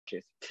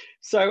touches.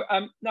 So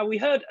now we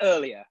heard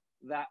earlier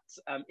that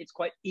it's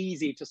quite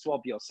easy to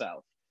swab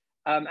yourself.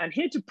 And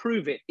here to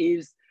prove it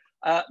is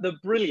the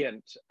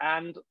brilliant,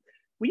 and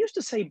we used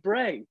to say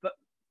brave, but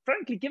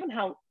frankly, given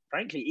how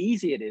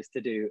easy it is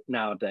to do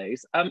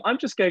nowadays, I'm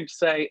just going to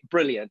say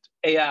brilliant,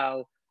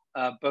 Eyal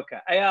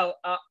Booker. Eyal,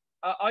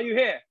 are you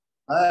here?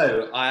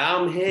 Oh, I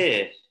am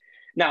here.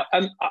 Now,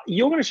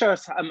 you're going to show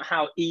us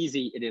how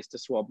easy it is to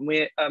swab, and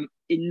we're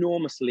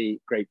enormously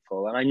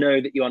grateful. And I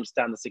know that you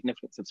understand the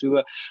significance of this. We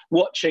were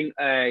watching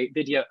a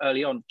video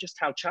early on, just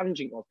how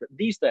challenging it was. But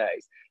these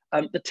days,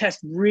 the test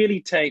really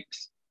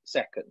takes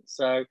seconds.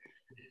 So,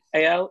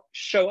 Eyal,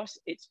 show us.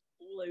 It's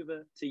all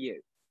over to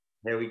you.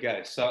 Here we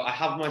go. So I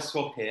have my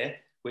swab here,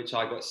 which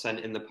I got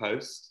sent in the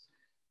post.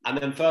 And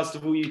then first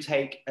of all, you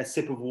take a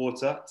sip of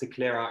water to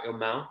clear out your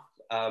mouth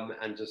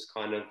and just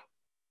kind of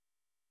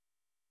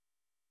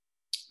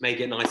make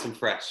it nice and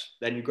fresh.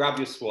 Then you grab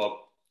your swab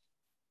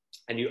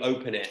and you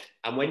open it.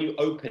 And when you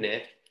open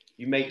it,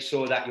 you make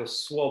sure that your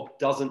swab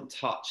doesn't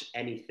touch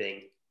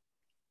anything.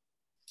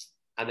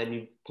 And then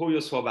you pull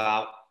your swab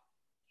out,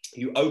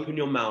 you open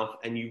your mouth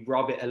and you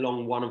rub it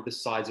along one of the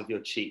sides of your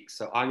cheek.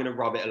 So I'm gonna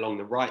rub it along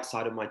the right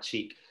side of my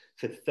cheek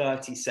for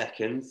 30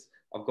 seconds.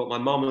 I've got my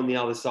mum on the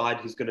other side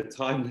who's gonna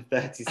time the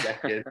 30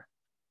 seconds.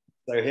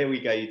 So here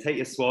we go. You take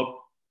your swab,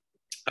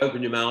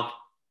 open your mouth,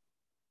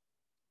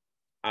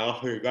 and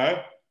off you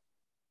go.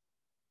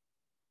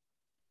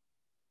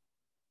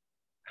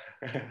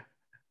 Here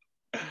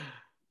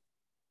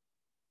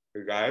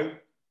we go.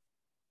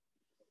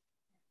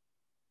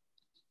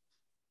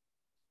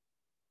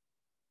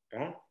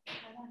 Yeah.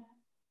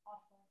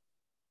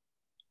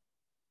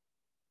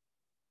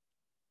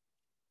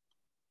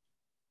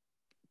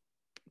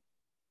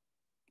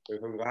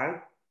 From go. Yeah,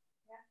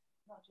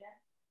 not yet.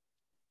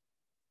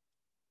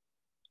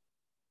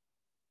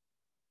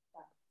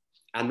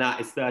 And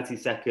that is 30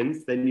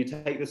 seconds. Then you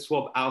take the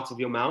swab out of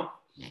your mouth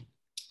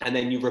and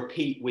then you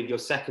repeat with your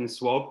second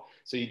swab.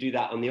 So you do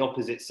that on the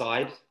opposite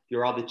side,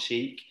 your other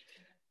cheek.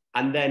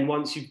 And then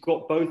once you've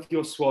got both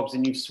your swabs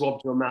and you've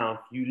swabbed your mouth,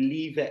 you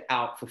leave it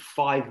out for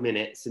 5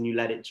 minutes and you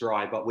let it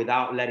dry, but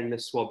without letting the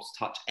swabs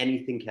touch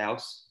anything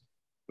else,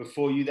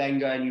 before you then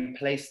go and you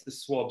place the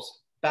swabs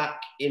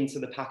back into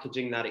the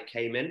packaging that it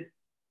came in.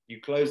 You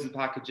close the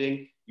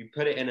packaging, you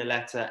put it in a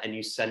letter and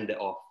you send it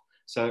off.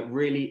 So it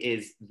really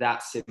is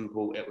that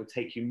simple. It will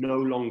take you no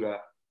longer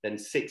than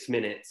 6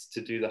 minutes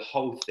to do the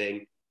whole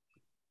thing.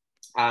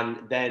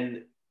 And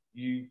then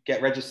you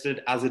get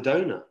registered as a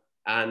donor.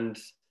 And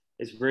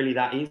it's really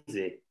that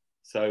easy.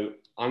 So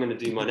I'm going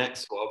to do my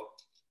next swab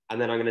and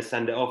then I'm going to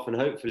send it off. And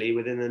hopefully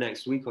within the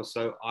next week or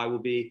so, I will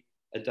be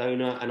a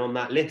donor and on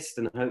that list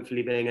and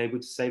hopefully being able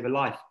to save a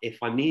life if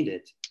I'm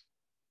needed.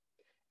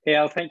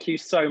 Eyal, thank you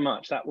so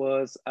much. That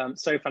was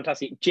so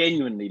fantastic. It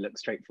genuinely looks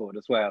straightforward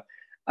as well.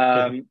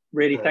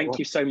 Really, thank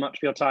you so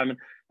much for your time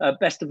and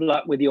best of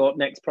luck with your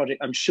next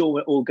project. I'm sure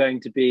we're all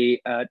going to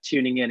be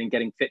tuning in and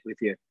getting fit with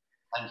you.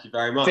 Thank you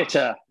very much.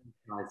 Fitter.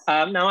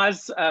 Nice. Now,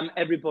 as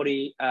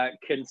everybody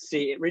can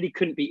see, it really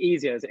couldn't be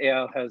easier, as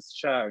Eyal has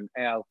shown,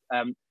 Eyal,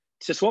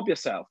 to swab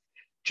yourself.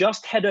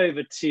 Just head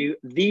over to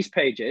these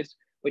pages,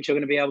 which you're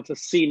going to be able to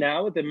see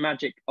now with the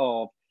magic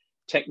of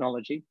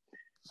technology.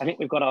 I think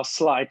we've got our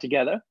slide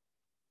together.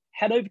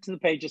 Head over to the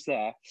pages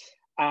there,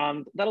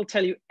 and that'll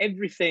tell you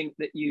everything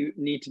that you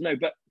need to know.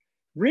 But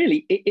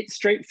really, it's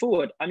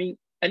straightforward. I mean,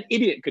 an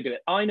idiot could do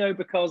it. I know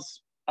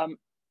because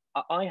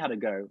I had a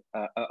go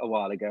a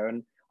while ago,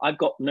 and I've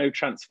got no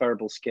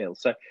transferable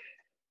skills. So